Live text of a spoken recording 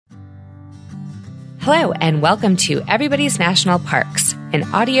Hello, and welcome to Everybody's National Parks, an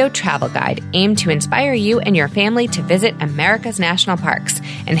audio travel guide aimed to inspire you and your family to visit America's national parks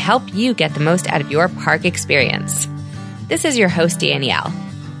and help you get the most out of your park experience. This is your host, Danielle.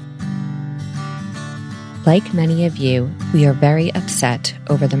 Like many of you, we are very upset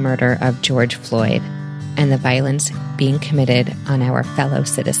over the murder of George Floyd and the violence being committed on our fellow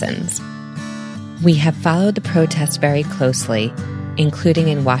citizens. We have followed the protests very closely, including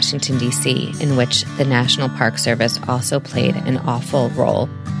in Washington, D.C., in which the National Park Service also played an awful role.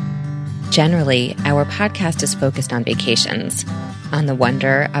 Generally, our podcast is focused on vacations, on the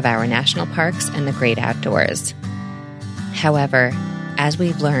wonder of our national parks and the great outdoors. However, as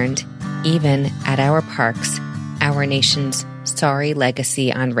we've learned, even at our parks, our nation's sorry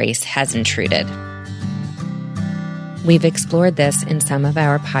legacy on race has intruded. We've explored this in some of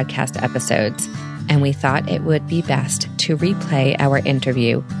our podcast episodes, and we thought it would be best to replay our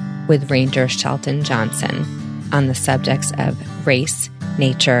interview with Ranger Shelton Johnson on the subjects of race,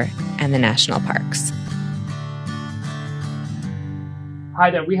 nature, and the national parks.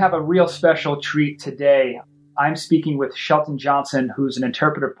 Hi there, we have a real special treat today. I'm speaking with Shelton Johnson, who's an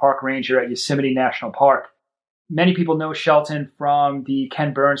interpretive park ranger at Yosemite National Park. Many people know Shelton from the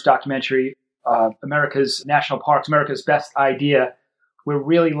Ken Burns documentary, America's National Parks, America's Best Idea. We're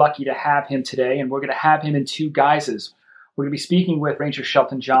really lucky to have him today, and we're going to have him in two guises. We're going to be speaking with Ranger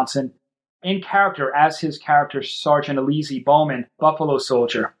Shelton Johnson in character as his character, Sergeant Alizé Bowman, Buffalo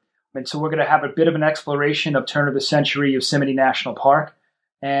Soldier. And so we're going to have a bit of an exploration of turn-of-the-century Yosemite National Park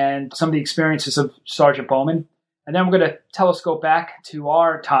and some of the experiences of Sergeant Bowman. And then we're going to telescope back to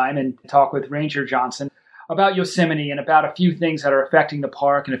our time and talk with Ranger Johnson about Yosemite and about a few things that are affecting the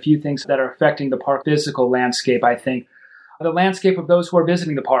park and a few things that are affecting the park physical landscape, I think. The landscape of those who are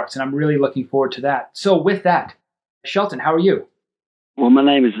visiting the parks, and I'm really looking forward to that. So with that, Shelton, how are you? Well, my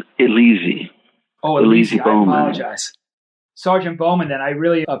name is Alizé. Oh, Alizé Bowman. I apologize. Sergeant Bowman, then, I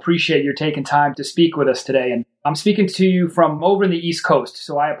really appreciate your taking time to speak with us today. And I'm speaking to you from over in the East Coast,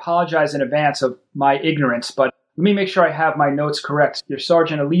 so I apologize in advance of my ignorance, but let me make sure I have my notes correct. You're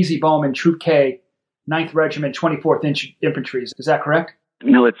Sergeant Alizé Bowman, Troop K, 9th Regiment, 24th Infantry. Is that correct?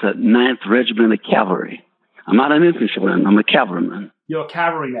 No, it's a 9th Regiment of Cavalry. I'm not an infantryman. I'm a cavalryman. You're a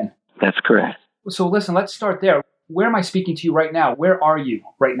cavalryman. That's correct. So listen, let's start there. Where am I speaking to you right now? Where are you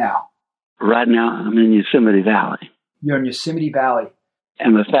right now? Right now, I'm in Yosemite Valley. You're in Yosemite Valley.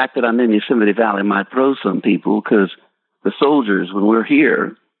 And the fact that I'm in Yosemite Valley might throw some people because the soldiers, when we're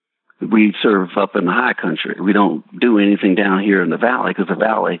here, we serve up in the high country. We don't do anything down here in the valley because the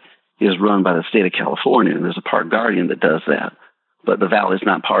valley is run by the state of California, and there's a park guardian that does that. But the valley is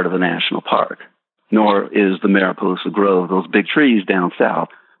not part of the national park, nor is the Mariposa Grove. Those big trees down south,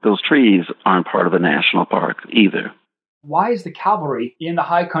 those trees aren't part of the national park either. Why is the cavalry in the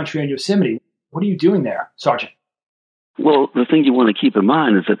high country in Yosemite? What are you doing there, Sergeant? Well, the thing you want to keep in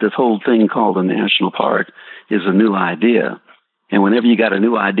mind is that this whole thing called a national park is a new idea. And whenever you got a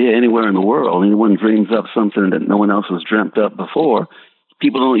new idea anywhere in the world, anyone dreams up something that no one else has dreamt up before,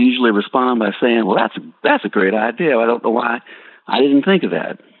 people don't usually respond by saying, well, that's a great idea. I don't know why I didn't think of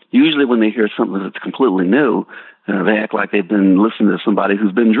that. Usually when they hear something that's completely new, they act like they've been listening to somebody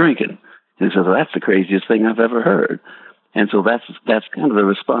who's been drinking. And says, well, that's the craziest thing I've ever heard. And so that's kind of the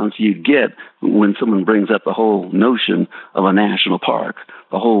response you get when someone brings up the whole notion of a national park,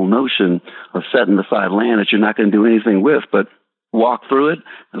 the whole notion of setting aside land that you're not going to do anything with, but walk through it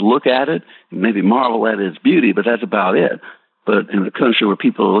and look at it and maybe marvel at its beauty, but that's about it. But in a country where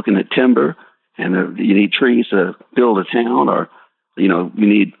people are looking at timber and you need trees to build a town, or, you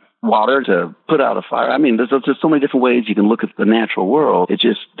need water to put out a fire. I mean, there's just so many different ways you can look at the natural world. It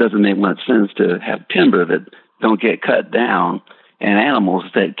just doesn't make much sense to have timber that don't get cut down and animals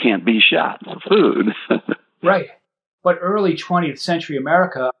that can't be shot for food. Right. But early 20th century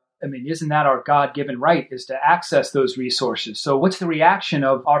America, I mean, isn't that our God-given right, is to access those resources? So what's the reaction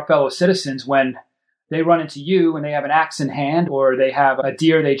of our fellow citizens when they run into you and they have an axe in hand, or they have a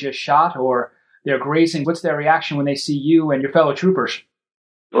deer they just shot, or they're grazing? What's their reaction when they see you and your fellow troopers?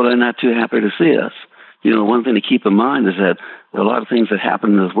 Well, they're not too happy to see us. One thing to keep in mind is that there are a lot of things that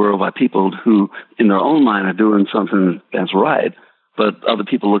happen in this world by people who, in their own mind, are doing something that's right, but other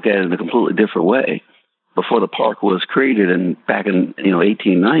people look at it in a completely different way. Before the park was created, and back in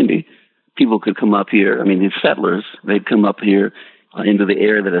 1890, people could come up here. I mean, these settlers, they'd come up here into the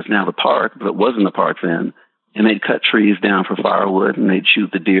area that is now the park, but it wasn't the park then, and they'd cut trees down for firewood, and they'd shoot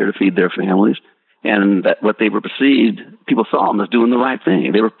the deer to feed their families. And that what they were perceived, people saw them as doing the right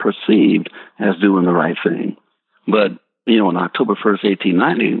thing. They were perceived as doing the right thing. But, on October 1st,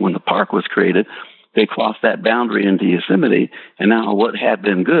 1890, when the park was created, they crossed that boundary into Yosemite, and now what had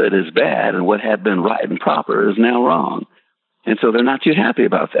been good is bad, and what had been right and proper is now wrong. And so they're not too happy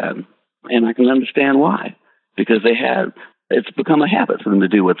about that. And I can understand why, because it's become a habit for them to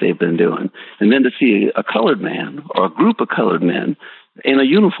do what they've been doing. And then to see a colored man or a group of colored men in a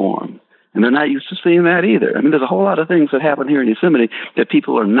uniform, and they're not used to seeing that either. I mean, there's a whole lot of things that happen here in Yosemite that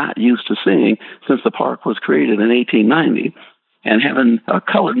people are not used to seeing since the park was created in 1890. And having a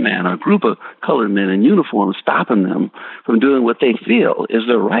colored man or a group of colored men in uniform stopping them from doing what they feel is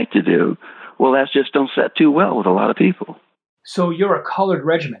their right to do, well, that's just don't set too well with a lot of people. So you're a colored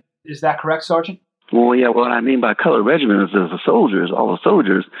regiment. Is that correct, Sergeant? Well, yeah, what I mean by colored regiment is the soldiers, all the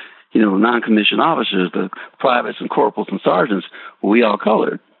soldiers, non-commissioned officers, the privates and corporals and sergeants, we all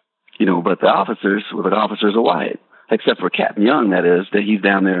colored. But the officers are white, except for Captain Young, that he's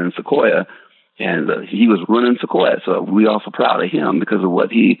down there in Sequoia. And he was running Sequoia, so we're also proud of him because of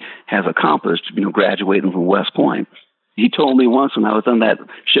what he has accomplished, graduating from West Point. He told me once when I was on that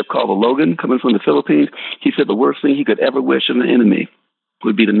ship called the Logan coming from the Philippines, he said the worst thing he could ever wish on the enemy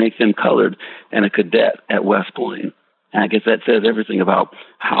would be to make them colored and a cadet at West Point. And I guess that says everything about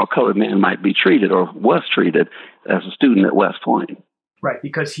how a colored man might be treated or was treated as a student at West Point. Right,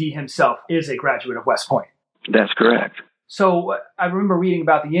 because he himself is a graduate of West Point. That's correct. So I remember reading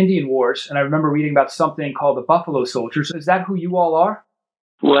about the Indian Wars, and I remember reading about something called the Buffalo Soldiers. Is that who you all are?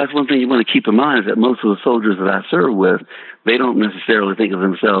 Well, that's one thing you want to keep in mind is that most of the soldiers that I serve with, they don't necessarily think of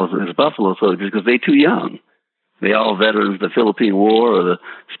themselves as Buffalo Soldiers because they're too young. They all veterans of the Philippine War or the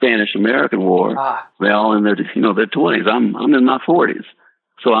Spanish-American War. They're all in their 20s. I'm in my 40s.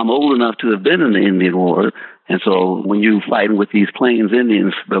 So I'm old enough to have been in the Indian War. And so when you're fighting with these Plains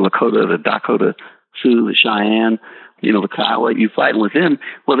Indians, the Lakota, the Dakota, Sioux, the Cheyenne, the Kiowa, you fighting with them,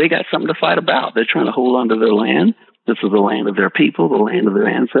 well, they got something to fight about. They're trying to hold on to their land. This is the land of their people, the land of their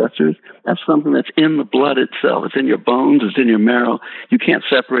ancestors. That's something that's in the blood itself. It's in your bones. It's in your marrow. You can't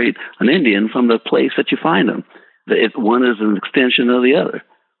separate an Indian from the place that you find them. One is an extension of the other.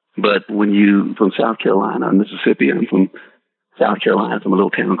 But when you, from South Carolina, Mississippi, I'm from South Carolina, from a little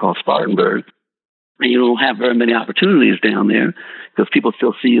town called Spartanburg, and you don't have very many opportunities down there because people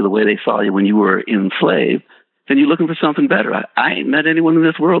still see you the way they saw you when you were enslaved, then you're looking for something better. I ain't met anyone in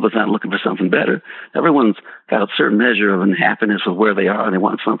this world that's not looking for something better. Everyone's got a certain measure of unhappiness of where they are, and they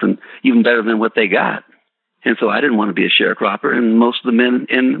want something even better than what they got. And so I didn't want to be a sharecropper, and most of the men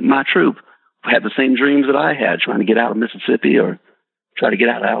in my troop had the same dreams that I had, trying to get out of Mississippi or try to get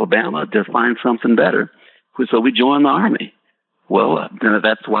out of Alabama to find something better. So we joined the Army. Well,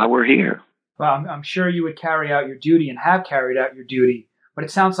 that's why we're here. Well, I'm sure you would carry out your duty and have carried out your duty, but it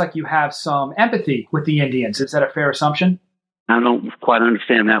sounds like you have some empathy with the Indians. Is that a fair assumption? I don't quite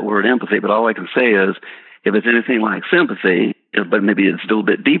understand that word empathy, but all I can say is if it's anything like sympathy, but maybe it's a little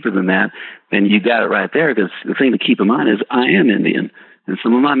bit deeper than that, then you got it right there, because the thing to keep in mind is I am Indian, and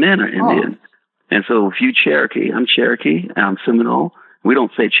some of my men are Indian. Oh. And so if you Cherokee, I'm Cherokee, I'm Seminole. We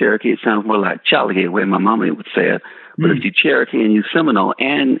don't say Cherokee. It sounds more like Challaga, the way my mommy would say it. But if you Cherokee and you Seminole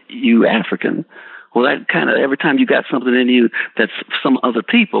and you African, well, that kind of, every time you got something in you that's some other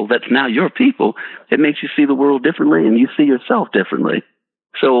people, that's now your people, it makes you see the world differently and you see yourself differently.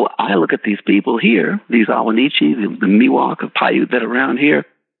 So I look at these people here, these Awanichi, the Miwok, the Paiute that are around here,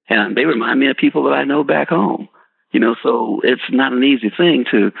 and they remind me of people that I know back home. So it's not an easy thing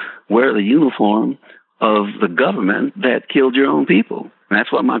to wear the uniform of the government that killed your own people. And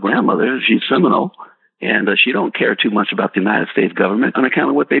that's what my grandmother, she's Seminole, and she don't care too much about the United States government on account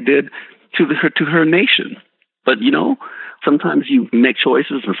of what they did to her nation. But, sometimes you make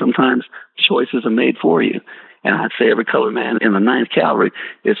choices, and sometimes choices are made for you. And I'd say every colored man in the 9th Cavalry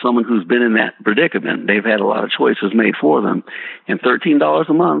is someone who's been in that predicament. They've had a lot of choices made for them. And $13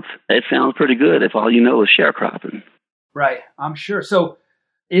 a month, it sounds pretty good if all you know is sharecropping. Right, I'm sure. So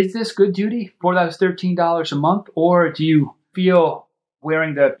is this good duty for those $13 a month, or do you feel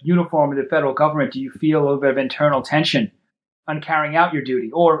wearing the uniform of the federal government, do you feel a little bit of internal tension on carrying out your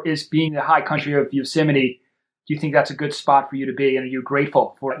duty? Or is being the high country of Yosemite, do you think that's a good spot for you to be, and are you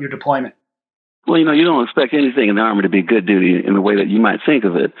grateful for your deployment? Well, you don't expect anything in the Army to be good duty in the way that you might think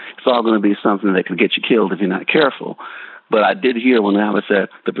of it. It's all going to be something that could get you killed if you're not careful. But I did hear when I was at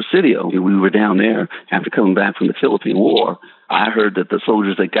the Presidio, we were down there after coming back from the Philippine War, I heard that the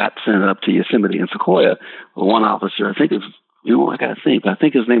soldiers that got sent up to Yosemite and Sequoia, one officer, I think his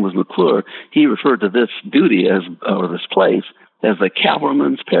name was McClure, he referred to this duty or this place as the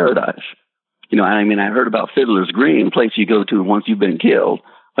cavalryman's paradise. I heard about Fiddler's Green, a place you go to once you've been killed,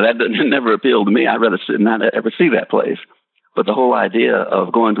 but that never appealed to me. I'd rather not ever see that place. But the whole idea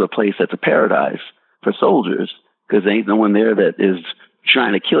of going to a place that's a paradise for soldiers, because there ain't no one there that is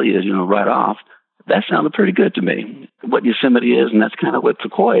trying to kill you, right off, that sounded pretty good to me. What Yosemite is, and that's kind of what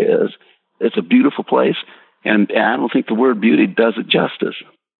Sequoia is. It's a beautiful place, and I don't think the word beauty does it justice.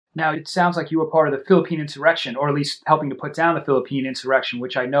 Now, it sounds like you were part of the Philippine insurrection, or at least helping to put down the Philippine insurrection,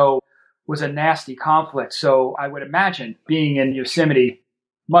 which I know was a nasty conflict. So I would imagine being in Yosemite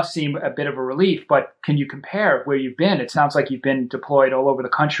must seem a bit of a relief, but can you compare where you've been? It sounds like you've been deployed all over the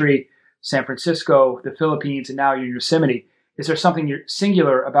country, San Francisco, the Philippines, and now you're in Yosemite. Is there something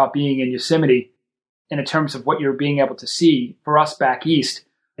singular about being in Yosemite in terms of what you're being able to see for us back east?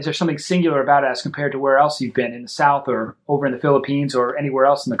 Is there something singular about it as compared to where else you've been, in the South or over in the Philippines or anywhere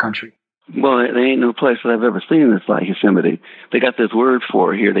else in the country? Well, there ain't no place that I've ever seen that's like Yosemite. They got this word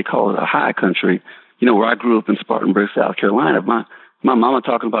for it here. They call it a high country. You know, where I grew up in Spartanburg, South Carolina, my mama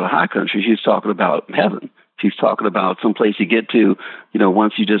talking about a high country, she's talking about heaven. She's talking about some place you get to, you know,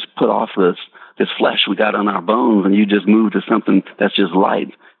 once you just put off this flesh we got on our bones and you just move to something that's just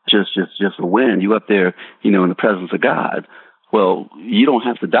light, just the wind. You up there, you know, in the presence of God. Well, you don't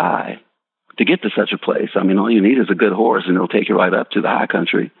have to die to get to such a place. I mean, all you need is a good horse and it'll take you right up to the high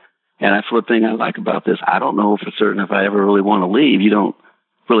country. And that's one thing I like about this. I don't know for certain if I ever really want to leave. You don't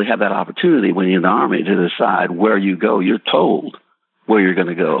really have that opportunity when you're in the Army to decide where you go. You're told where you're going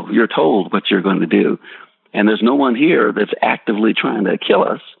to go. You're told what you're going to do. And there's no one here that's actively trying to kill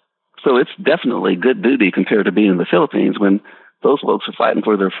us. So it's definitely good duty compared to being in the Philippines when those folks are fighting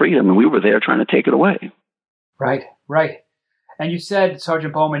for their freedom and we were there trying to take it away. Right, right. And you said,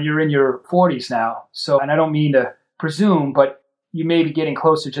 Sergeant Bowman, you're in your 40s now. So, and I don't mean to presume, but you may be getting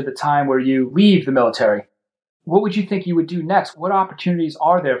closer to the time where you leave the military. What would you think you would do next? What opportunities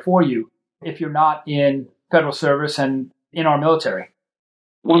are there for you if you're not in federal service and in our military?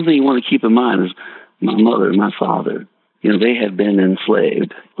 One thing you want to keep in mind is my mother and my father, you know, they had been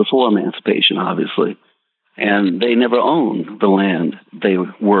enslaved before emancipation, obviously. And they never owned the land they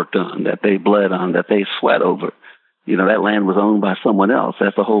worked on, that they bled on, that they sweat over. You know, that land was owned by someone else.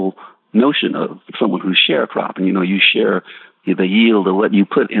 That's the whole notion of someone who's sharecropping. You know, you share the yield of what you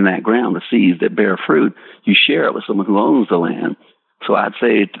put in that ground, the seeds that bear fruit. You share it with someone who owns the land. So I'd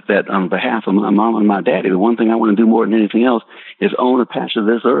say that on behalf of my mom and my daddy, the one thing I want to do more than anything else is own a patch of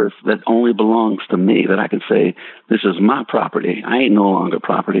this earth that only belongs to me, that I can say, this is my property. I ain't no longer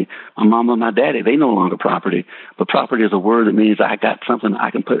property. My mom and my daddy, they no longer property. But property is a word that means I got something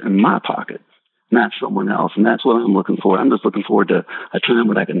I can put in my pocket, not someone else. And that's what I'm looking for. I'm just looking forward to a time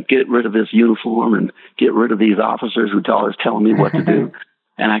when I can get rid of this uniform and get rid of these officers who are always telling me what to do.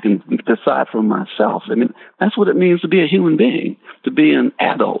 And I can decide for myself. I mean, that's what it means to be a human being, to be an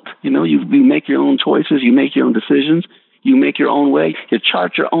adult. You know, you make your own choices, you make your own decisions, you make your own way, you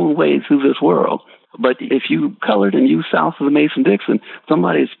chart your own way through this world. But if you colored and you south of the Mason-Dixon,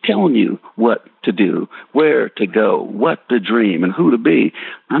 somebody's telling you what to do, where to go, what to dream, and who to be.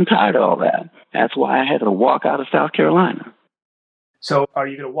 I'm tired of all that. That's why I had to walk out of South Carolina. So are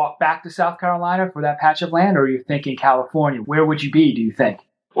you going to walk back to South Carolina for that patch of land, or are you thinking California? Where would you be, do you think?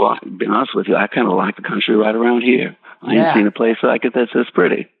 Well, to be honest with you, I kind of like the country right around here. I ain't seen a place like it that's this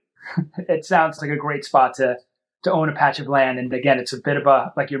pretty. It sounds like a great spot to own a patch of land. And again, it's a bit of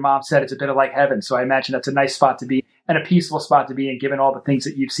a, like your mom said, it's a bit of like heaven. So I imagine that's a nice spot to be and a peaceful spot to be in, given all the things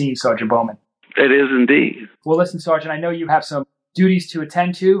that you've seen, Sergeant Bowman. It is indeed. Well, listen, Sergeant, I know you have some duties to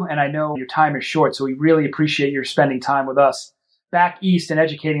attend to, and I know your time is short. So we really appreciate your spending time with us back east and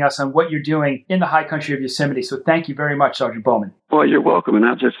educating us on what you're doing in the high country of Yosemite. So thank you very much, Sergeant Bowman. Well, you're welcome. And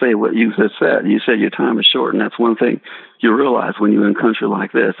I'll just say what you just said. You said your time is short, and that's one thing you realize when you're in country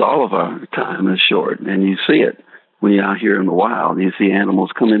like this. All of our time is short, and you see it when you're out here in the wild. You see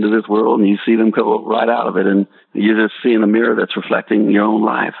animals come into this world, and you see them go right out of it, and you're just seeing a mirror that's reflecting your own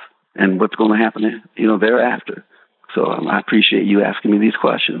life and what's going to happen, you know, thereafter. So I appreciate you asking me these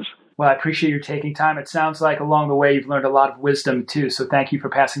questions. Well, I appreciate your taking time. It sounds like along the way you've learned a lot of wisdom, too. So thank you for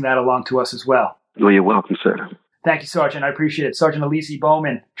passing that along to us as well. Well, you're welcome, sir. Thank you, Sergeant. I appreciate it. Sergeant Alisi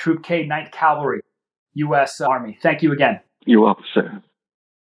Bowman, Troop K, 9th Cavalry, U.S. Army. Thank you again. You're welcome, sir.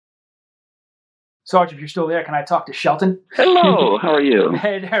 Sergeant, if you're still there, can I talk to Shelton? Hello, how are you?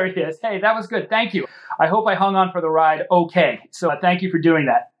 Hey, there he is. Hey, that was good. Thank you. I hope I hung on for the ride okay. So thank you for doing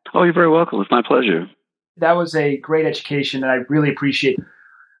that. Oh, you're very welcome. It's my pleasure. That was a great education, and I really appreciate it.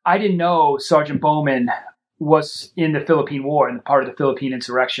 I didn't know Sergeant Bowman was in the Philippine War and part of the Philippine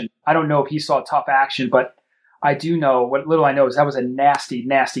insurrection. I don't know if he saw tough action, but I do know, what little I know is that was a nasty,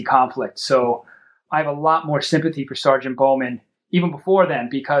 nasty conflict. So I have a lot more sympathy for Sergeant Bowman even before then,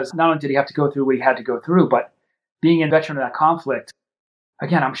 because not only did he have to go through what he had to go through, but being a veteran of that conflict,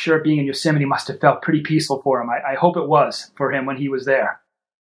 again, I'm sure being in Yosemite must have felt pretty peaceful for him. I hope it was for him when he was there.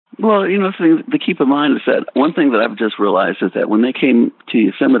 Well, you know, the thing to keep in mind is that one thing that I've just realized is that when they came to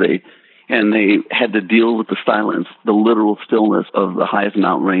Yosemite, and they had to deal with the silence, the literal stillness of the highest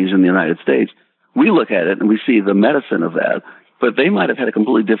mountain range in the United States. We look at it and we see the medicine of that, but they might have had a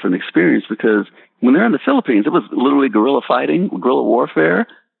completely different experience because when they're in the Philippines, it was literally guerrilla fighting, guerrilla warfare.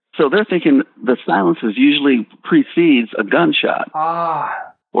 So they're thinking the silence usually precedes a gunshot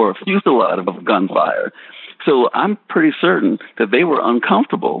or a fusillade of gunfire. So I'm pretty certain that they were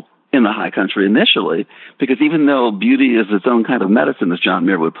uncomfortable in the high country initially, because even though beauty is its own kind of medicine, as John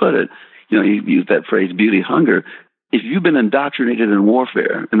Muir would put it, he used that phrase, beauty hunger. If you've been indoctrinated in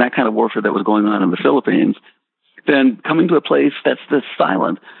warfare, and that kind of warfare that was going on in the Philippines, then coming to a place that's this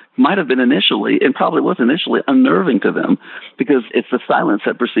silent might have been initially, and probably was initially, unnerving to them, because it's the silence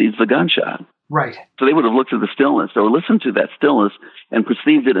that precedes the gunshot. Right. So they would have looked at the stillness or listened to that stillness and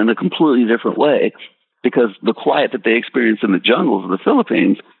perceived it in a completely different way, because the quiet that they experienced in the jungles of the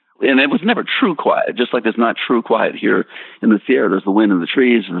Philippines, and it was never true quiet, just like there's not true quiet here in the Sierra. There's the wind in the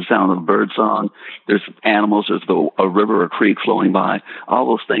trees, there's the sound of bird song, there's animals, there's a river or creek flowing by. All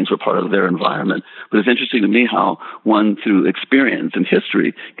those things were part of their environment. But it's interesting to me how one, through experience and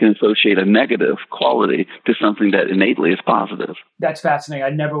history, can associate a negative quality to something that innately is positive. That's fascinating.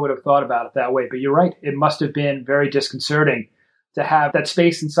 I never would have thought about it that way, but you're right. It must have been very disconcerting to have that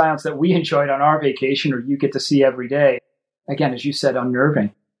space and silence that we enjoyed on our vacation, or you get to see every day. Again, as you said,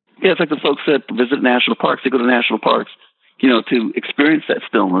 unnerving. Yeah, it's like the folks that visit national parks. They go to national parks, to experience that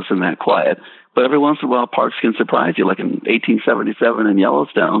stillness and that quiet. But every once in a while, parks can surprise you. Like in 1877 in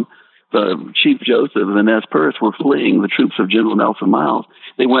Yellowstone, the Chief Joseph and the Nez Perce were fleeing the troops of General Nelson Miles.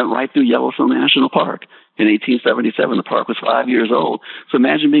 They went right through Yellowstone National Park. In 1877, the park was 5 years old. So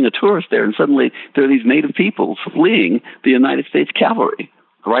imagine being a tourist there, and suddenly there are these native peoples fleeing the United States cavalry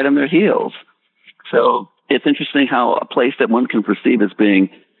right on their heels. So it's interesting how a place that one can perceive as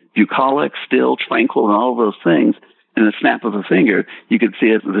being bucolic, still, tranquil, and all of those things, in a snap of a finger, you could see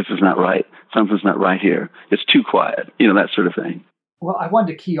it. This is not right. Something's not right here. It's too quiet. That sort of thing. Well, I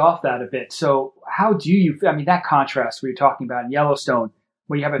wanted to key off that a bit. So how do you, that contrast we were talking about in Yellowstone,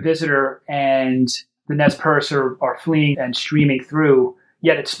 where you have a visitor and the Nez Perce are fleeing and streaming through,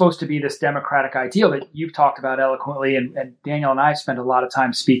 yet it's supposed to be this democratic ideal that you've talked about eloquently, and Daniel and I spent a lot of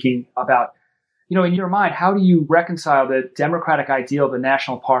time speaking about. In your mind, how do you reconcile the democratic ideal, the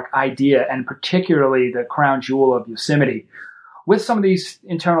national park idea, and particularly the crown jewel of Yosemite, with some of these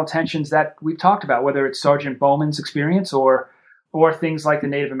internal tensions that we've talked about, whether it's Sergeant Bowman's experience or things like the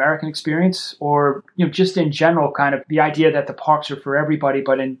Native American experience, or just in general, kind of the idea that the parks are for everybody,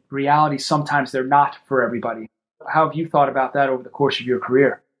 but in reality, sometimes they're not for everybody. How have you thought about that over the course of your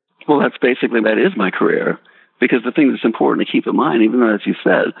career? Well, that is my career. Because the thing that's important to keep in mind, even though, as you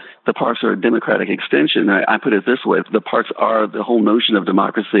said, the parks are a democratic extension, I put it this way, the parks are the whole notion of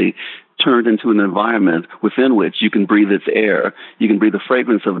democracy turned into an environment within which you can breathe its air. You can breathe the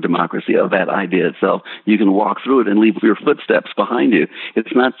fragrance of democracy, of that idea itself. You can walk through it and leave your footsteps behind you.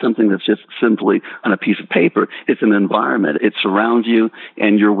 It's not something that's just simply on a piece of paper. It's an environment. It surrounds you,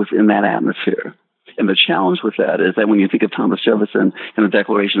 and you're within that atmosphere. And the challenge with that is that when you think of Thomas Jefferson and the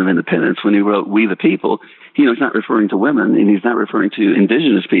Declaration of Independence, when he wrote "We the People," he's not referring to women, and he's not referring to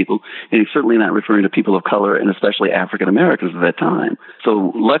indigenous people, and he's certainly not referring to people of color, and especially African Americans at that time.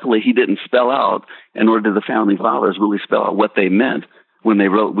 So luckily he didn't spell out, and nor did the Founding Fathers really spell out what they meant when they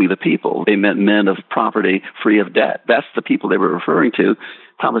wrote "We the People." They meant men of property free of debt. That's the people they were referring to.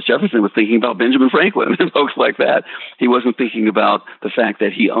 Thomas Jefferson was thinking about Benjamin Franklin and folks like that. He wasn't thinking about the fact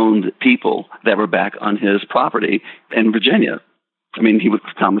that he owned people that were back on his property in Virginia.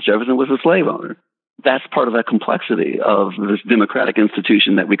 Thomas Jefferson was a slave owner. That's part of that complexity of this democratic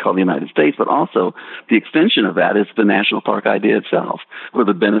institution that we call the United States, but also the extension of that is the national park idea itself, for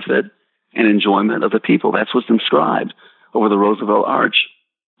the benefit and enjoyment of the people. That's what's inscribed over the Roosevelt Arch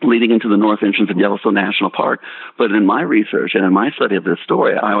leading into the north entrance of Yellowstone National Park. But in my research and in my study of this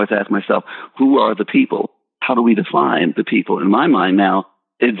story, I always ask myself, who are the people? How do we define the people? In my mind now,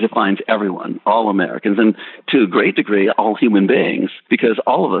 it defines everyone, all Americans, and to a great degree, all human beings, because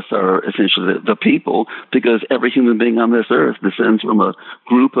all of us are essentially the people, because every human being on this earth descends from a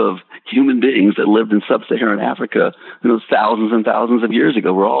group of human beings that lived in sub-Saharan Africa, thousands and thousands of years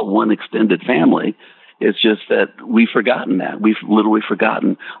ago. We're all one extended family. It's just that we've forgotten that. We've literally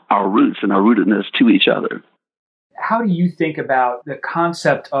forgotten our roots and our rootedness to each other. How do you think about the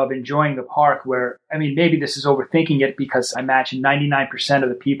concept of enjoying the park where, maybe this is overthinking it, because I imagine 99% of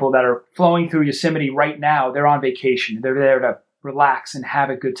the people that are flowing through Yosemite right now, they're on vacation. They're there to relax and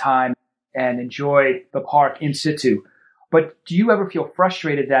have a good time and enjoy the park in situ. But do you ever feel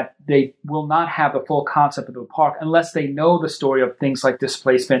frustrated that they will not have the full concept of the park unless they know the story of things like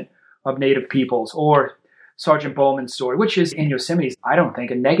displacement of native peoples, or Sergeant Bowman's story, which is in Yosemite, I don't think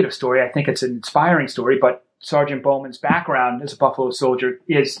a negative story. I think it's an inspiring story, but Sergeant Bowman's background as a Buffalo soldier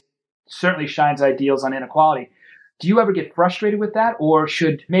certainly shines ideals on inequality. Do you ever get frustrated with that? Or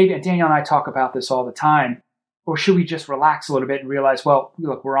should maybe, and Danielle and I talk about this all the time, or should we just relax a little bit and realize, well,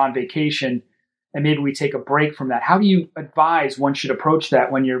 look, we're on vacation and maybe we take a break from that? How do you advise one should approach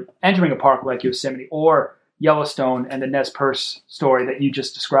that when you're entering a park like Yosemite or Yellowstone and the Nez Perce story that you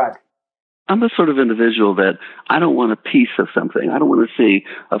just described? I'm the sort of individual that I don't want a piece of something. I don't want to see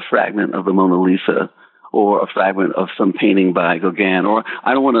a fragment of the Mona Lisa or a fragment of some painting by Gauguin, or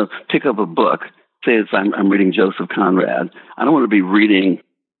I don't want to pick up a book. Say I'm reading Joseph Conrad. I don't want to be reading,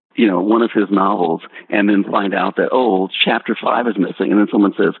 one of his novels and then find out that, chapter 5 is missing. And then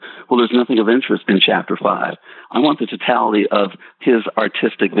someone says, well, there's nothing of interest in chapter 5. I want the totality of his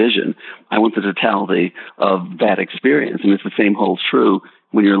artistic vision. I want the totality of that experience. And it's the same holds true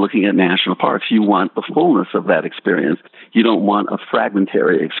when you're looking at national parks. You want the fullness of that experience. You don't want a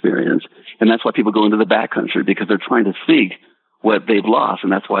fragmentary experience. And that's why people go into the backcountry, because they're trying to seek what they've lost.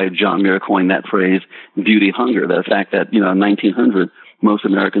 And that's why John Muir coined that phrase, beauty hunger. The fact that, in 1900, most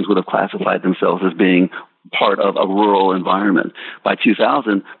Americans would have classified themselves as being part of a rural environment. By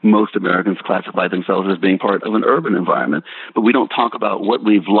 2000, most Americans classified themselves as being part of an urban environment. But we don't talk about what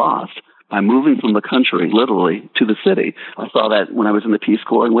we've lost by moving from the country, literally, to the city. I saw that when I was in the Peace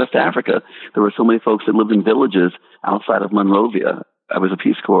Corps in West Africa. There were so many folks that lived in villages outside of Monrovia. I was in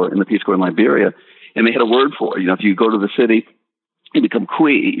the Peace Corps in Liberia, and they had a word for it. If you go to the city, you become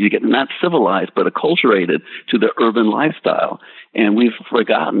Kui. You get not civilized, but acculturated to the urban lifestyle. And we've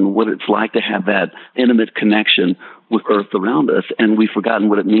forgotten what it's like to have that intimate connection with Earth around us. And we've forgotten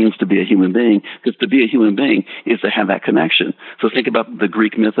what it means to be a human being, because to be a human being is to have that connection. So think about the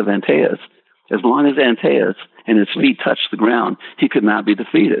Greek myth of Antaeus. As long as Antaeus and his feet touched the ground, he could not be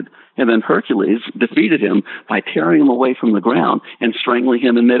defeated. And then Hercules defeated him by tearing him away from the ground and strangling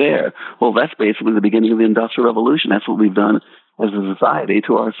him in midair. Well, that's basically the beginning of the Industrial Revolution. That's what we've done as a society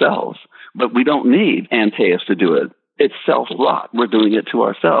to ourselves. But we don't need Antaeus to do it. It's self-wrought. We're doing it to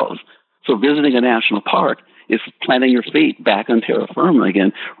ourselves. So visiting a national park is planting your feet back on terra firma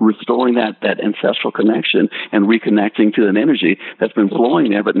again, restoring that ancestral connection and reconnecting to an energy that's been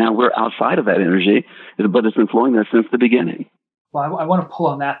flowing there, but now we're outside of that energy, but it's been flowing there since the beginning. Well, I want to pull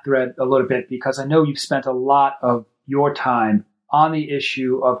on that thread a little bit, because I know you've spent a lot of your time on the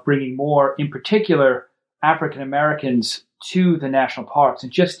issue of bringing more, in particular, African Americans to the national parks.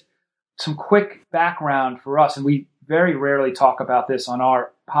 And just some quick background for us, and we very rarely talk about this on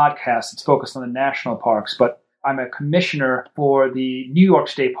our podcast. It's focused on the national parks, but I'm a commissioner for the New York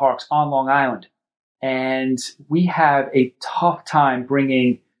State Parks on Long Island. And we have a tough time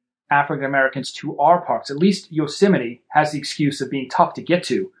bringing African Americans to our parks. At least Yosemite has the excuse of being tough to get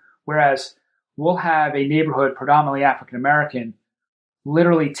to, whereas we'll have a neighborhood predominantly African American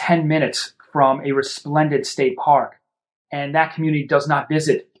literally 10 minutes from a resplendent state park, and that community does not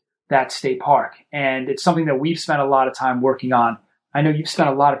visit that state park. And it's something that we've spent a lot of time working on. I know you've spent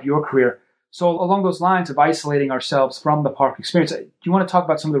a lot of your career. So along those lines of isolating ourselves from the park experience, do you want to talk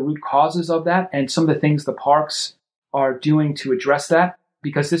about some of the root causes of that and some of the things the parks are doing to address that?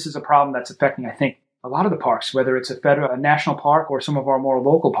 Because this is a problem that's affecting, I think, a lot of the parks, whether it's a national park or some of our more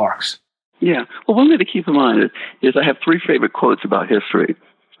local parks. Yeah. Well, one thing to keep in mind is I have 3 favorite quotes about history.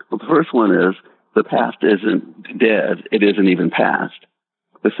 Well, the first one is, the past isn't dead, it isn't even past.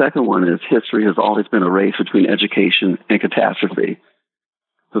 The second one is, history has always been a race between education and catastrophe.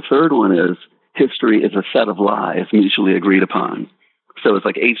 The third one is, history is a set of lies mutually agreed upon. So it's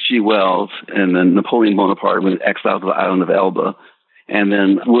like H.G. Wells and then Napoleon Bonaparte was exiled to the island of Elba. And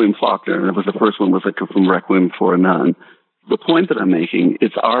then William Faulkner, and the first one was from Requiem for a Nun. The point that I'm making is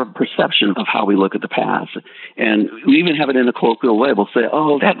our perception of how we look at the past. And we even have it in a colloquial way. We'll say,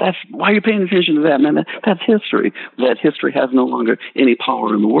 that's why are you paying attention to that, man? That's history. That history has no longer any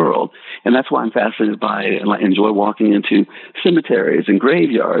power in the world. And that's why I'm fascinated by and I enjoy walking into cemeteries and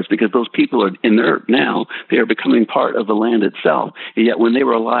graveyards, because those people are inert now. They are becoming part of the land itself. And yet when they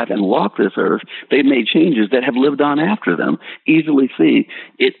were alive and walked this earth, they made changes that have lived on after them. Easily see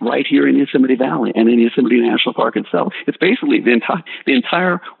it right here in Yosemite Valley and in Yosemite National Park itself. It's basically the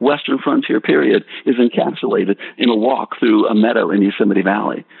entire western frontier period is encapsulated in a walk through a meadow in Yosemite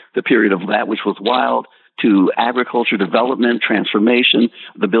Valley. The period of that which was wild to agriculture development, transformation,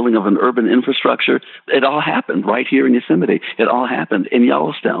 the building of an urban infrastructure. It all happened right here in Yosemite. It all happened in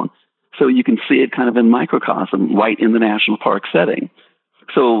Yellowstone. So you can see it kind of in microcosm right in the national park setting.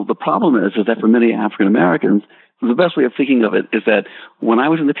 So the problem is that for many African Americans, the best way of thinking of it is that when I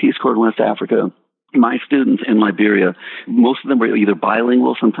was in the Peace Corps in West Africa, my students in Liberia, most of them were either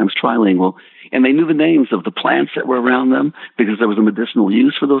bilingual, sometimes trilingual, and they knew the names of the plants that were around them because there was a medicinal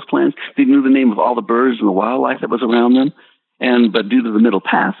use for those plants. They knew the name of all the birds and the wildlife that was around them. But due to the Middle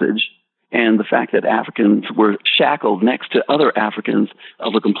Passage and the fact that Africans were shackled next to other Africans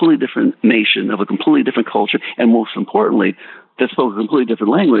of a completely different nation, of a completely different culture, and most importantly, that spoke a completely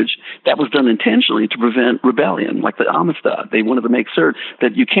different language, that was done intentionally to prevent rebellion, like the Amistad. They wanted to make certain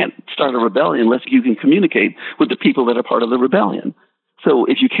that you can't start a rebellion unless you can communicate with the people that are part of the rebellion. So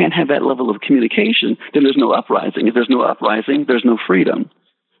if you can't have that level of communication, then there's no uprising. If there's no uprising, there's no freedom.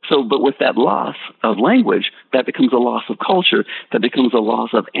 So, but with that loss of language, that becomes a loss of culture, that becomes a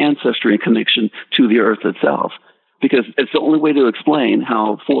loss of ancestry and connection to the earth itself. Because it's the only way to explain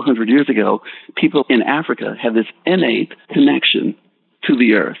how 400 years ago, people in Africa had this innate connection to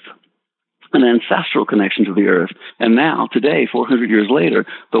the earth, an ancestral connection to the earth. And now, today, 400 years later,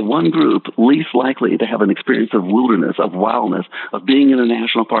 the one group least likely to have an experience of wilderness, of wildness, of being in a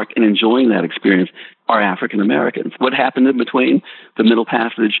national park and enjoying that experience are African Americans. What happened in between? The Middle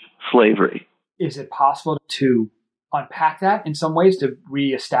Passage, slavery. Is it possible to unpack that in some ways to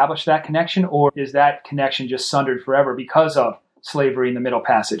reestablish that connection, or is that connection just sundered forever because of slavery in the Middle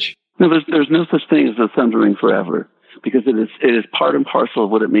Passage? No, there's no such thing as a sundering forever, because it is part and parcel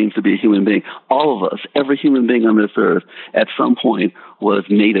of what it means to be a human being. All of us, every human being on this earth, at some point was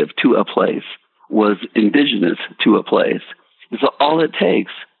native to a place, was indigenous to a place. And so all it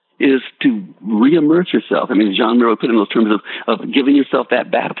takes is to re-immerse yourself. I mean, John Murray put in those terms of giving yourself that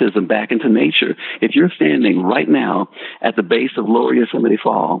baptism back into nature. If you're standing right now at the base of Lower Yosemite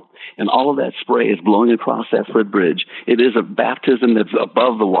Fall and all of that spray is blowing across that footbridge, it is a baptism that's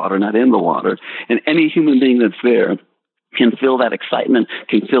above the water, not in the water. And any human being that's there can feel that excitement,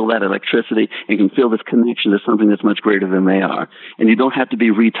 can feel that electricity, and can feel this connection to something that's much greater than they are. And you don't have to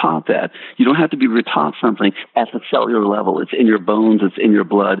be retaught that. You don't have to be retaught something at the cellular level. It's in your bones, it's in your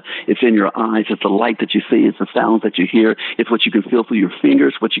blood, it's in your eyes, it's the light that you see, it's the sounds that you hear, it's what you can feel through your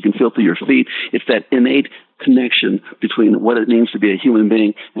fingers, what you can feel through your feet. It's that innate connection between what it means to be a human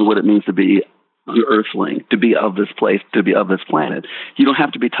being and what it means to be an earthling, to be of this place, to be of this planet. You don't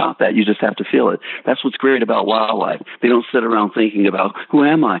have to be taught that. You just have to feel it. That's what's great about wildlife. They don't sit around thinking about, who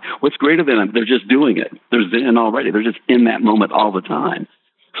am I? What's greater than them? They're just doing it. They're zen already. They're just in that moment all the time.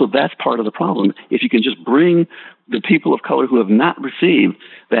 So that's part of the problem. If you can just bring the people of color who have not received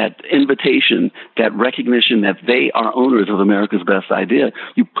that invitation, that recognition that they are owners of America's best idea,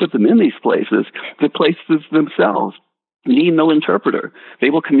 you put them in these places, the places themselves need no interpreter.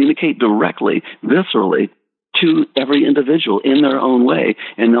 They will communicate directly, viscerally, to every individual in their own way,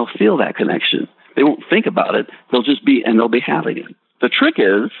 and they'll feel that connection. They won't think about it. They'll just be, and they'll be having it. The trick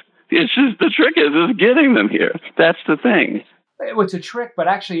is getting them here. That's the thing. It's a trick, but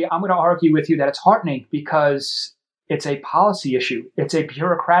actually, I'm going to argue with you that it's heartening because it's a policy issue. It's a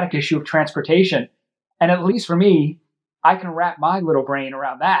bureaucratic issue of transportation. And at least for me, I can wrap my little brain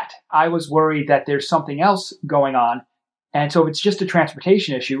around that. I was worried that there's something else going on. And so if it's just a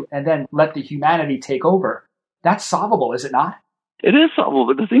transportation issue and then let the humanity take over, that's solvable, is it not? It is solvable,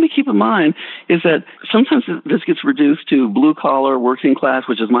 but the thing to keep in mind is that sometimes this gets reduced to blue-collar, working class,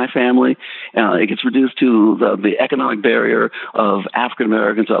 which is my family. It gets reduced to the economic barrier of African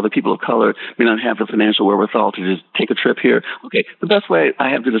Americans or other people of color may not have the financial wherewithal to just take a trip here. Okay, the best way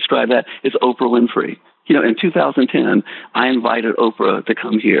I have to describe that is Oprah Winfrey. You know, in 2010, I invited Oprah to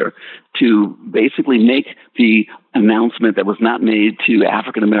come here to basically make the announcement that was not made to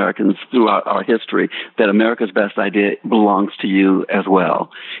African Americans throughout our history that America's best idea belongs to you as well.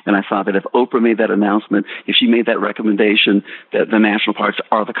 And I thought that if Oprah made that announcement, if she made that recommendation that the national parks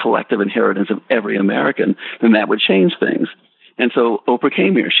are the collective inheritance of every American, then that would change things. And so Oprah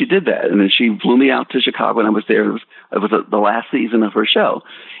came here. She did that. And then she flew me out to Chicago when I was there. It was the last season of her show.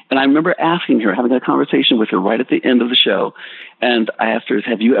 And I remember asking her, having a conversation with her right at the end of the show. And I asked her,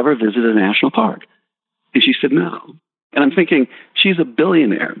 have you ever visited a national park? And she said, no. And I'm thinking, she's a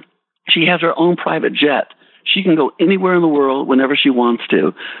billionaire. She has her own private jet. She can go anywhere in the world whenever she wants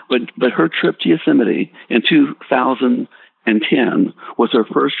to. But her trip to Yosemite in 2010 was her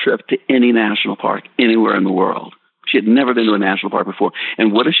first trip to any national park anywhere in the world. She had never been to a national park before.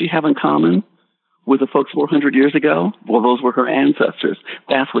 And what does she have in common with the folks 400 years ago? Well, those were her ancestors.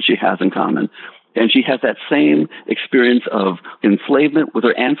 That's what she has in common. And she has that same experience of enslavement with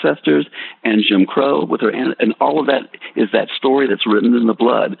her ancestors and Jim Crow with her, and all of that is that story that's written in the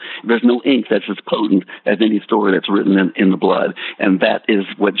blood. There's no ink that's as potent as any story that's written in the blood. And that is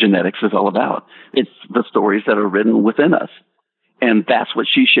what genetics is all about. It's the stories that are written within us. And that's what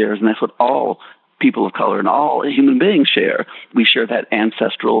she shares, and that's what all people of color and all human beings share. We share that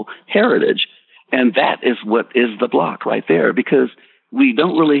ancestral heritage. And that is what is the block right there, because we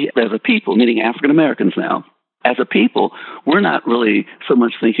don't really, as a people, meaning African Americans now, as a people, we're not really so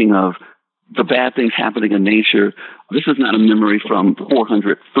much thinking of the bad things happening in nature. This is not a memory from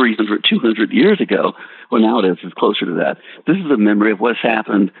 400, 300, 200 years ago. Well, now it's closer to that. This is a memory of what's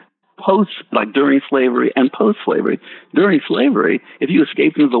happened during slavery and post-slavery. During slavery, if you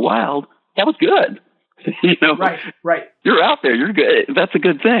escaped into the wild, that was good. Right. You're out there. You're good. That's a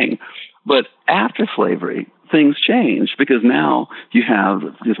good thing. But after slavery, things change, because now you have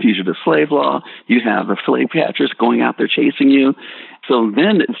the fugitive slave law. You have the slave catchers going out there chasing you. So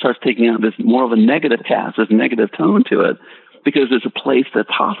then it starts taking on this more of a negative cast, this negative tone to it, because it's a place that's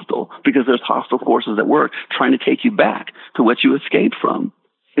hostile, because there's hostile forces at work trying to take you back to what you escaped from.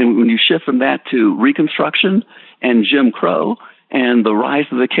 And when you shift from that to Reconstruction and Jim Crow and the rise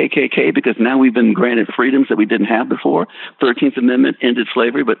of the KKK, because now we've been granted freedoms that we didn't have before. 13th Amendment ended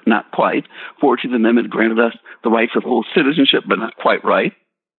slavery, but not quite. 14th Amendment granted us the rights of full citizenship, but not quite right.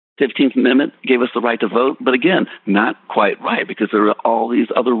 15th Amendment gave us the right to vote, but again, not quite right, because there are all these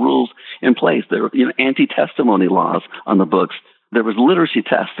other rules in place. There were, anti-testimony laws on the books. There was literacy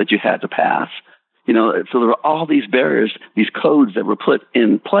tests that you had to pass. So there were all these barriers, these codes that were put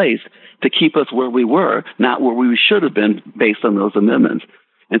in place to keep us where we were, not where we should have been based on those amendments.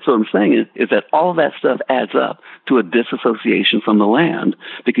 And so what I'm saying is that all of that stuff adds up to a disassociation from the land,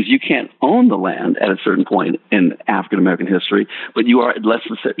 because you can't own the land at a certain point in African American history, but you are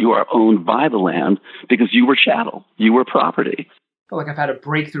owned by the land because you were chattel, you were property. I feel like I've had a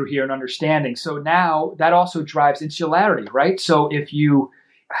breakthrough here in understanding. So now that also drives insularity, right? So if you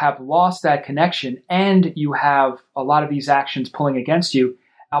have lost that connection and you have a lot of these actions pulling against you,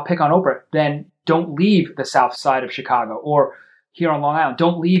 I'll pick on Oprah, then don't leave the south side of Chicago, or here on Long Island,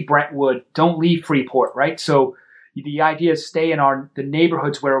 don't leave Brentwood, don't leave Freeport, right? So the idea is stay in the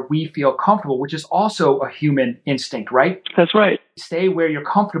neighborhoods where we feel comfortable, which is also a human instinct, right? That's right. Stay where you're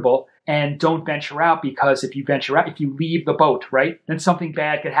comfortable and don't venture out, because if you venture out, if you leave the boat, right, then something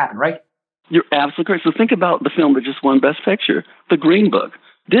bad could happen, right? You're absolutely correct. So think about the film that just won Best Picture, The Green Book.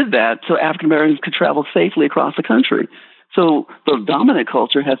 Did that so African Americans could travel safely across the country. So the dominant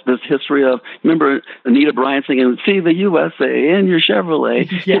culture has this history of, remember Anita Bryant singing, "See the USA in your Chevrolet."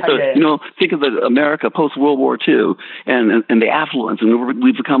 Think of the America post-World War II and the affluence, and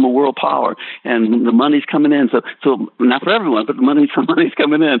we've become a world power, and the money's coming in. So not for everyone, but the money's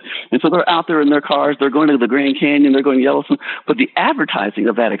coming in. And so they're out there in their cars, they're going to the Grand Canyon, they're going to Yellowstone. But the advertising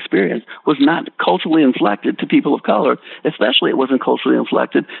of that experience was not culturally inflected to people of color, especially it wasn't culturally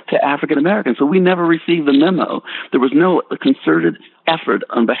inflected to African Americans. So we never received the memo. There was no concerted effort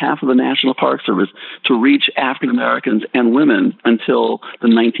on behalf of the National Park Service to reach African Americans and women until the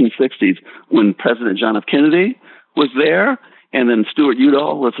 1960s, when President John F. Kennedy was there, and then Stuart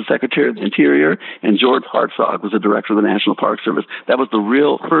Udall was the Secretary of the Interior, and George Hartzog was the Director of the National Park Service. That was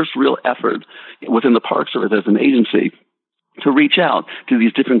the first real effort within the Park Service as an agency to reach out to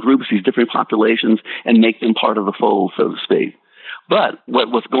these different groups, these different populations, and make them part of the fold, so to speak. But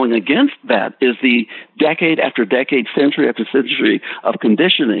what was going against that is the decade after decade, century after century of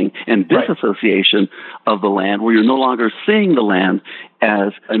conditioning and disassociation of the land, where you're no longer seeing the land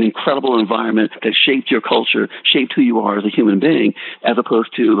as an incredible environment that shaped your culture, shaped who you are as a human being, as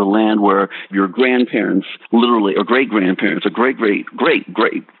opposed to the land where your grandparents literally, or great-grandparents, or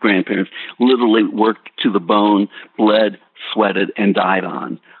great-great-great-grandparents literally worked to the bone, bled, sweated, and died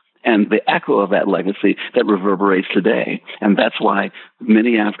on. And the echo of that legacy that reverberates today. And that's why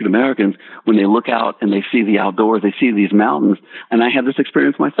many African Americans, when they look out and they see the outdoors, they see these mountains. And I had this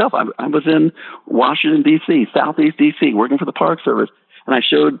experience myself. I was in Washington, D.C., Southeast D.C., working for the Park Service. And I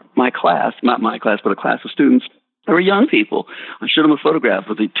showed my class, not my class, but a class of students. They were young people. I showed them a photograph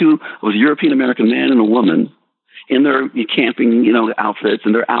of it was a European American man and a woman in their camping, outfits,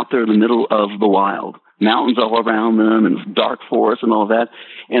 and they're out there in the middle of the wild. Mountains all around them and dark forest and all of that.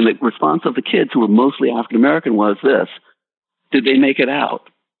 And the response of the kids, who were mostly African American, was this: did they make it out?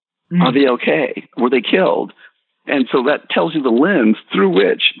 Are they okay? Were they killed? And so that tells you the lens through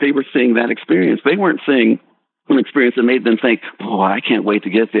which they were seeing that experience. They weren't seeing an experience that made them think, "Oh, I can't wait to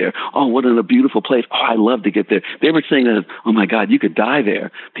get there. Oh, what a beautiful place. Oh, I love to get there." They were saying that, "Oh my God, you could die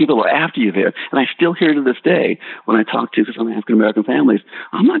there. People are after you there." And I still hear to this day, when I talk to some African American families,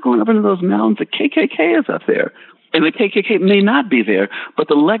 "I'm not going up into those mountains. The KKK is up there." And the KKK may not be there, but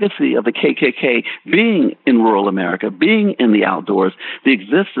the legacy of the KKK being in rural America, being in the outdoors, the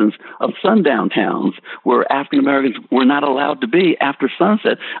existence of sundown towns where African Americans were not allowed to be after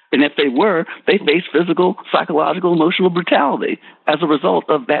sunset. And if they were, they faced physical, psychological psychological, emotional brutality as a result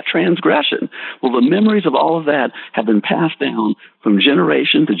of that transgression. Well, the memories of all of that have been passed down from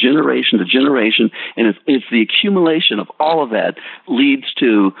generation to generation to generation, and it's the accumulation of all of that leads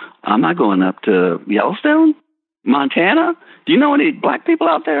to, I'm not going up to Yellowstone, Montana. Do you know any black people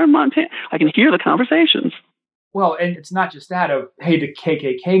out there in Montana? I can hear the conversations. Well, and it's not just that of, hey, the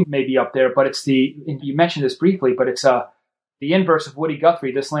KKK may be up there, but it's and you mentioned this briefly, but it's the inverse of Woody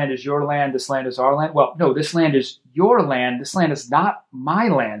Guthrie. This land is your land. This land is our land. Well, no, this land is your land. This land is not my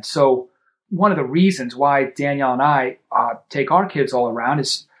land. So one of the reasons why Danielle and I take our kids all around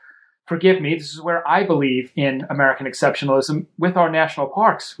is, forgive me, this is where I believe in American exceptionalism with our national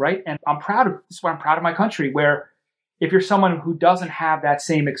parks, right? And this is why I'm proud of my country, where if you're someone who doesn't have that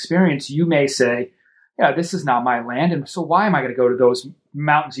same experience, you may say, yeah, this is not my land. And so why am I going to go to those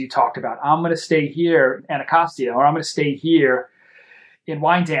mountains you talked about? I'm going to stay here in Anacostia, or I'm going to stay here in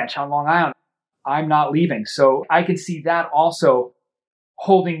Wyandanch on Long Island. I'm not leaving. So I can see that also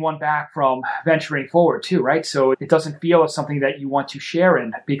holding one back from venturing forward too, right? So it doesn't feel as something that you want to share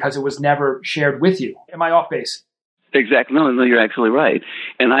in because it was never shared with you. Am I off base? Exactly. No, you're absolutely right.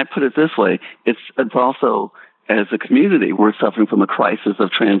 And I put it this way. It's also, as a community, we're suffering from a crisis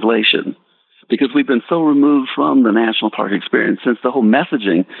of translation, because we've been so removed from the national park experience since the whole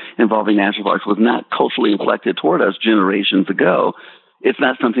messaging involving national parks was not culturally inflected toward us generations ago. It's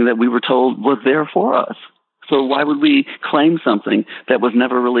not something that we were told was there for us. So why would we claim something that was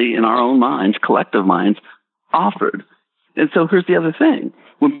never really in our own minds, collective minds, offered? And so here's the other thing.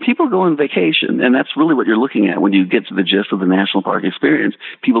 When people go on vacation, and that's really what you're looking at when you get to the gist of the national park experience,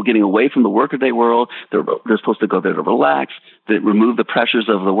 people getting away from the workaday world, they're supposed to go there to relax, to remove the pressures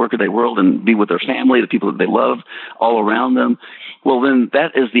of the workaday world and be with their family, the people that they love all around them. Well, then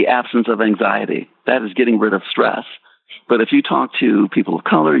that is the absence of anxiety. That is getting rid of stress. But if you talk to people of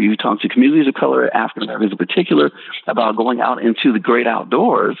color, you talk to communities of color, African Americans in particular, about going out into the great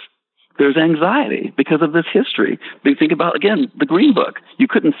outdoors, there's anxiety because of this history. But think about, again, the Green Book. You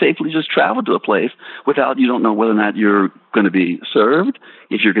couldn't safely just travel to a place you don't know whether or not you're going to be served,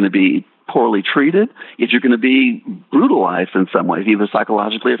 if you're going to be poorly treated, if you're going to be brutalized in some ways, either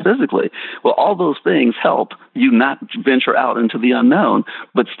psychologically or physically. Well, all those things help you not venture out into the unknown,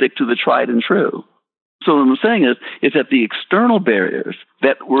 but stick to the tried and true. So what I'm saying is that the external barriers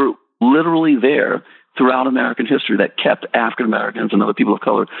that were literally there throughout American history that kept African Americans and other people of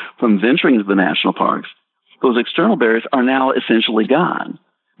color from venturing into the national parks, those external barriers are now essentially gone.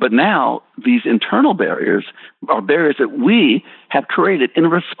 But now these internal barriers are barriers that we have created in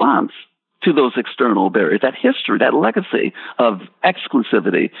response to those external barriers, that history, that legacy of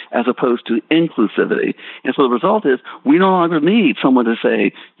exclusivity as opposed to inclusivity. And so the result is we no longer need someone to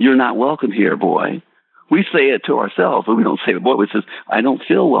say, you're not welcome here, boy. We say it to ourselves, but we don't say it, boy, which says, I don't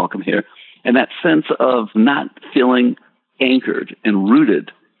feel welcome here. And that sense of not feeling anchored and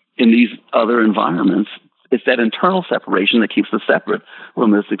rooted in these other environments, it's that internal separation that keeps us separate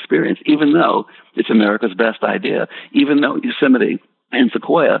from this experience, even though it's America's best idea, even though Yosemite and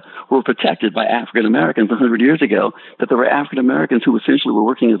Sequoia were protected by African Americans 100 years ago, that there were African Americans who essentially were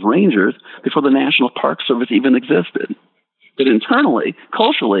working as rangers before the National Park Service even existed. But internally,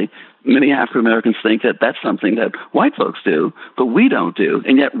 culturally, many African Americans think that that's something that white folks do, but we don't do.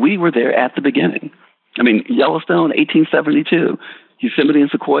 And yet we were there at the beginning. I mean, Yellowstone, 1872. Yosemite and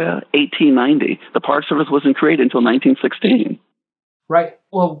Sequoia, 1890. The Park Service wasn't created until 1916. Right.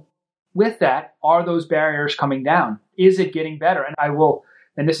 Well, with that, are those barriers coming down? Is it getting better?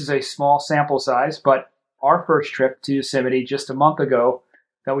 And this is a small sample size, but our first trip to Yosemite just a month ago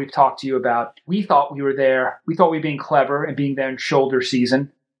that we've talked to you about, we thought we were there. We thought we were being clever and being there in shoulder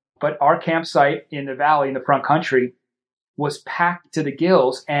season. But our campsite in the valley, in the front country, was packed to the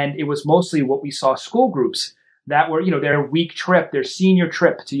gills. And it was mostly what we saw school groups that were, their week trip, their senior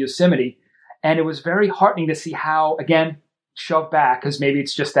trip to Yosemite. And it was very heartening to see how, again, shoved back, because maybe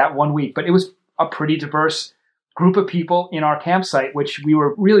it's just that 1 week, but it was a pretty diverse group of people in our campsite, which we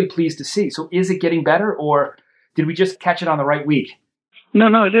were really pleased to see. So is it getting better, or did we just catch it on the right week?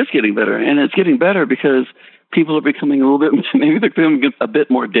 No, it is getting better. And it's getting better because people are becoming maybe they're becoming a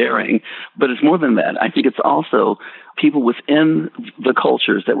bit more daring, but it's more than that. I think it's also people within the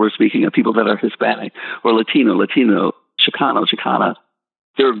cultures that we're speaking of, people that are Hispanic or Latino, Chicana.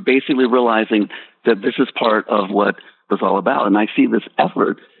 They're basically realizing that this is part of what it's all about. And I see this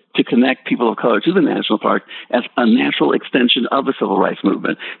effort to connect people of color to the national park as a natural extension of the civil rights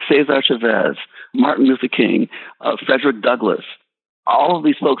movement. Cesar Chavez, Martin Luther King, Frederick Douglass. All of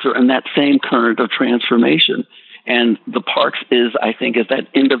these folks are in that same current of transformation. And the parks is that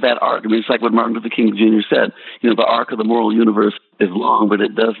end of that arc. I mean, it's like what Martin Luther King Jr. said, the arc of the moral universe is long, but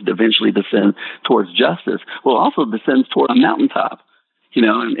it does eventually descend towards justice. Well, it also descends toward a mountaintop,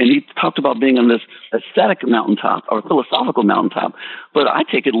 and he talked about being on this aesthetic mountaintop or philosophical mountaintop, but I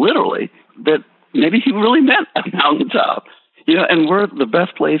take it literally that maybe he really meant a mountaintop, and we're the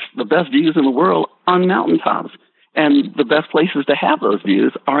best views in the world on mountaintops. And the best places to have those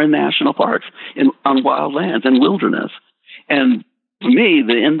views are in national parks, on wild lands and wilderness. And for me,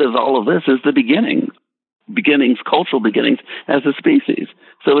 the end of all of this is the beginnings, cultural beginnings as a species.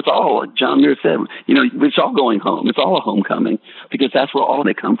 So it's all, like John Muir said, it's all going home. It's all a homecoming, because that's where all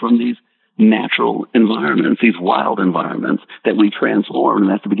they come from, these natural environments, these wild environments that we transform.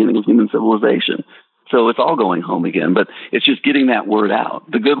 And that's the beginning of human civilization. So it's all going home again, but it's just getting that word out,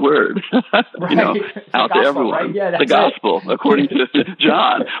 the good word, right. Out gospel, to everyone. Right? Yeah, the gospel, according to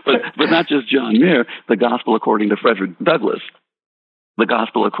John, but not just John Muir, the gospel according to Frederick Douglass, the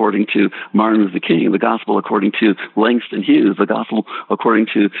gospel according to Martin Luther King, the gospel according to Langston Hughes, the gospel according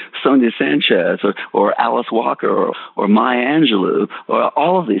to Sonia Sanchez or Alice Walker or Maya Angelou, or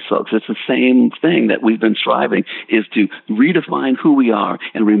all of these folks. It's the same thing that we've been striving, is to redefine who we are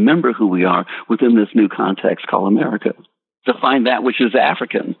and remember who we are within this new context called America. To find that which is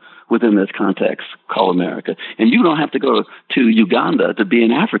African within this context called America. And you don't have to go to Uganda to be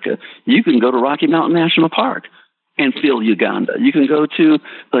in Africa. You can go to Rocky Mountain National Park and feel Uganda. You can go to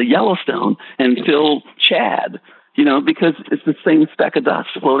Yellowstone and feel Chad, because it's the same speck of dust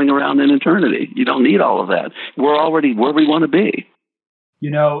floating around in eternity. You don't need all of that. We're already where we want to be.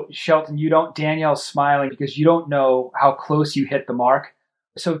 Shelton, Danielle's smiling because you don't know how close you hit the mark.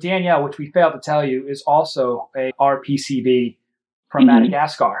 So Danielle, which we failed to tell you, is also a RPCB from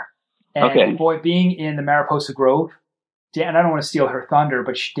Madagascar. And boy, being in the Mariposa Grove, and I don't want to steal her thunder,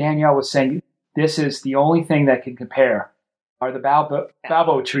 but Danielle was saying, this is the only thing that can compare are the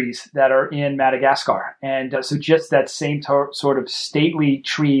baobab trees that are in Madagascar. And so just that same sort of stately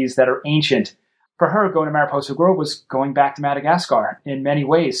trees that are ancient. For her, going to Mariposa Grove was going back to Madagascar in many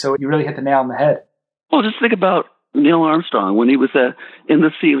ways. So you really hit the nail on the head. Well, just think about Neil Armstrong when he was in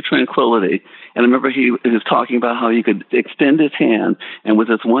the Sea of Tranquility. And I remember he was talking about how he could extend his hand, and with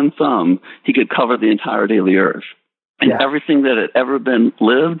his one thumb, he could cover the entirety of the earth. And everything that had ever been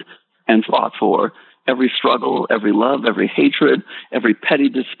lived and fought for, every struggle, every love, every hatred, every petty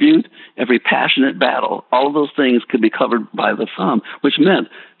dispute, every passionate battle, all of those things could be covered by the thumb, which meant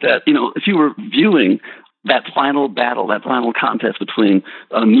that, if you were viewing that final battle, that final contest between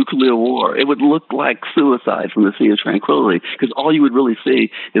a nuclear war, it would look like suicide from the Sea of Tranquility, because all you would really see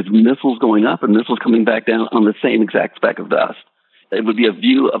is missiles going up and missiles coming back down on the same exact speck of dust. It would be a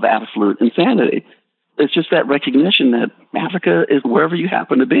view of absolute insanity. It's just that recognition that Africa is wherever you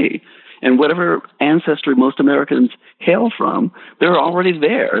happen to be. And whatever ancestry most Americans hail from, they're already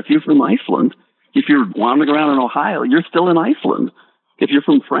there. If you're from Iceland, if you're wandering around in Ohio, you're still in Iceland. If you're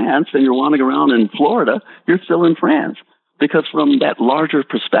from France and you're wandering around in Florida, you're still in France. Because from that larger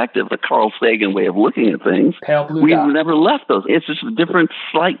perspective, the Carl Sagan way of looking at things, we've never left those. It's just a different,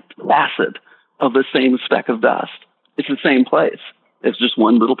 slight facet of the same speck of dust. It's the same place. It's just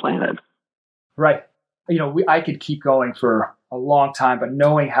one little planet. Right. I could keep going for a long time, but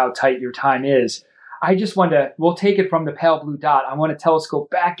knowing how tight your time is, I just we'll take it from the pale blue dot. I want to telescope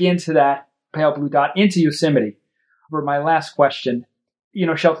back into that pale blue dot, into Yosemite. For my last question,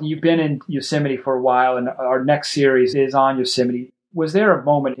 Shelton, you've been in Yosemite for a while, and our next series is on Yosemite. Was there a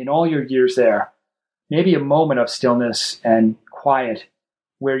moment in all your years there, maybe a moment of stillness and quiet,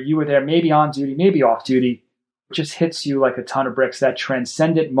 where you were there, maybe on duty, maybe off duty, just hits you like a ton of bricks, that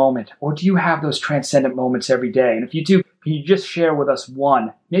transcendent moment? Or do you have those transcendent moments every day? And if you do, can you just share with us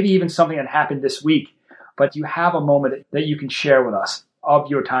one, maybe even something that happened this week, but do you have a moment that you can share with us of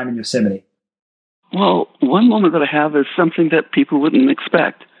your time in Yosemite? Well, one moment that I have is something that people wouldn't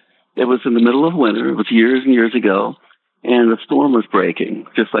expect. It was in the middle of winter. It was years and years ago, and the storm was breaking.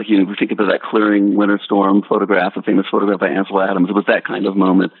 Just like we think about that clearing winter storm photograph, a famous photograph by Ansel Adams. It was that kind of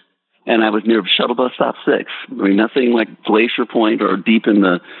moment. And I was near Shuttle Bus Stop 6. I mean, nothing like Glacier Point or deep in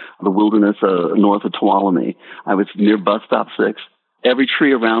the wilderness north of Tuolumne. I was near Bus Stop 6. Every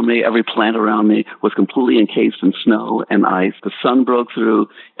tree around me, every plant around me was completely encased in snow and ice. The sun broke through.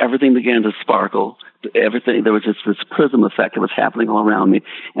 Everything began to sparkle. Everything, there was just this prism effect that was happening all around me.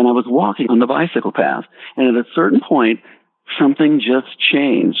 And I was walking on the bicycle path. And at a certain point, something just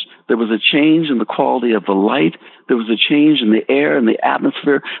changed. There was a change in the quality of the light. There was a change in the air and the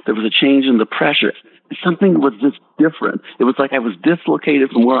atmosphere. There was a change in the pressure. something was just different. It was like I was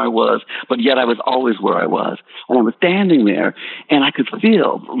dislocated from where I was, but yet I was always where I was. And I was standing there, and I could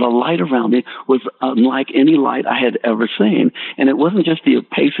feel the light around me was unlike any light I had ever seen. And it wasn't just the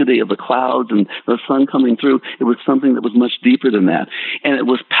opacity of the clouds and the sun coming through. It was something that was much deeper than that. And it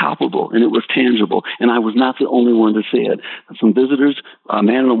was palpable, and it was tangible. And I was not the only one to see it. Some visitors, a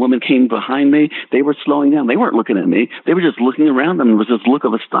man and a woman, came behind me. They were slowing down. They weren't looking at me. They were just looking around them. There was this look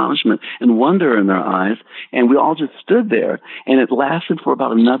of astonishment and wonder in their eyes. And we all just stood there. And it lasted for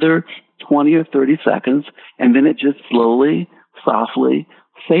about another 20 or 30 seconds. And then it just slowly, softly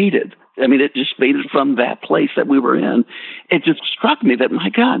faded. I mean, it just faded from that place that we were in. It just struck me that, my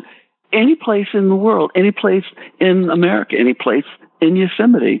God, any place in the world, any place in America, any place in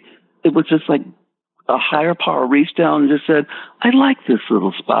Yosemite, it was just like a higher power reached down and just said, I like this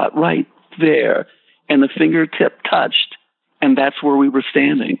little spot right there. And the fingertip touched, and that's where we were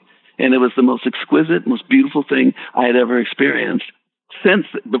standing. And it was the most exquisite, most beautiful thing I had ever experienced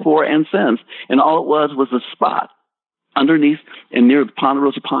before and since. And all it was a spot underneath and near the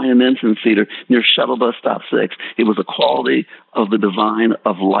Ponderosa Pine and Incense Cedar, near Shuttle Bus Stop 6. It was a quality of the divine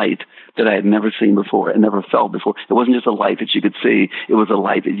of light that I had never seen before and never felt before. It wasn't just a light that you could see. It was a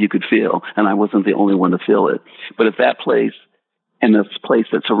light that you could feel, and I wasn't the only one to feel it. But if that place and this place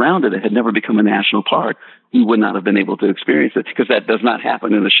that surrounded it had never become a national park, we would not have been able to experience it, because that does not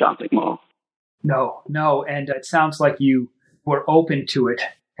happen in a shopping mall. No. And it sounds like you were open to it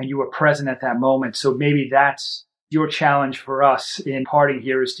and you were present at that moment. So maybe that's your challenge for us in parting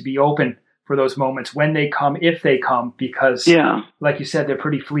here, is to be open for those moments when they come, if they come, because like you said, they're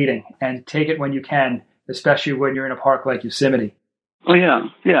pretty fleeting, and take it when you can, especially when you're in a park like Yosemite. Oh, yeah.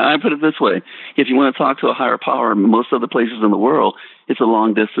 I put it this way. If you want to talk to a higher power, most other places in the world, it's a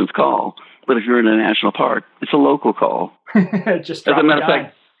long distance call. But if you're in a national park, it's a local call. Just as a matter of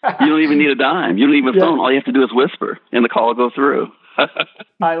fact, you don't even need a dime. You don't even phone. All you have to do is whisper, and the call will go through.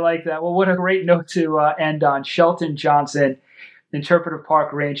 I like that. Well, what a great note to end on. Shelton Johnson, interpretive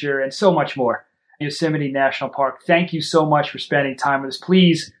park ranger, and so much more. Yosemite National Park. Thank you so much for spending time with us.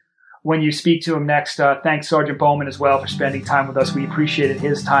 Please, when you speak to him next, thank Sergeant Bowman as well for spending time with us. We appreciated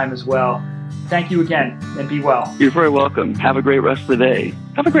his time as well. Thank you again, and be well. You're very welcome. Have a great rest of the day.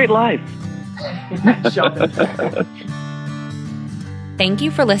 Have a great life. Shelton. Thank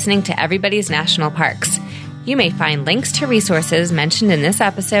you for listening to Everybody's National Parks. You may find links to resources mentioned in this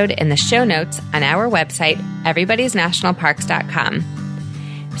episode in the show notes on our website, everybody'snationalparks.com.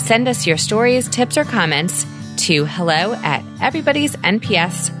 Send us your stories, tips, or comments to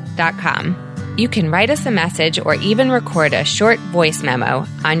hello@everybody'snps.com. You can write us a message or even record a short voice memo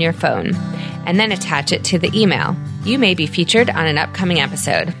on your phone and then attach it to the email. You may be featured on an upcoming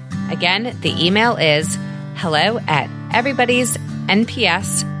episode. Again, the email is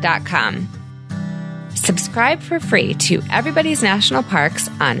hello@everybody'snps.com. Subscribe for free to Everybody's National Parks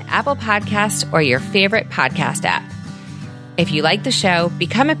on Apple Podcasts or your favorite podcast app. If you like the show,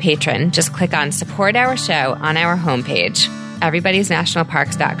 become a patron. Just click on Support Our Show on our homepage,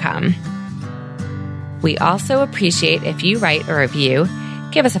 everybody'snationalparks.com. We also appreciate if you write a review,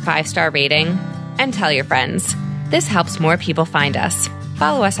 give us a 5-star rating, and tell your friends. This helps more people find us.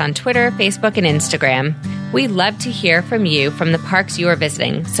 Follow us on Twitter, Facebook, and Instagram. We love to hear from you from the parks you are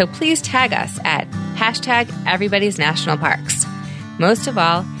visiting, so please tag us at #Everybody'sNationalParks. Most of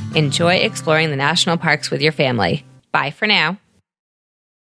all, enjoy exploring the national parks with your family. Bye for now.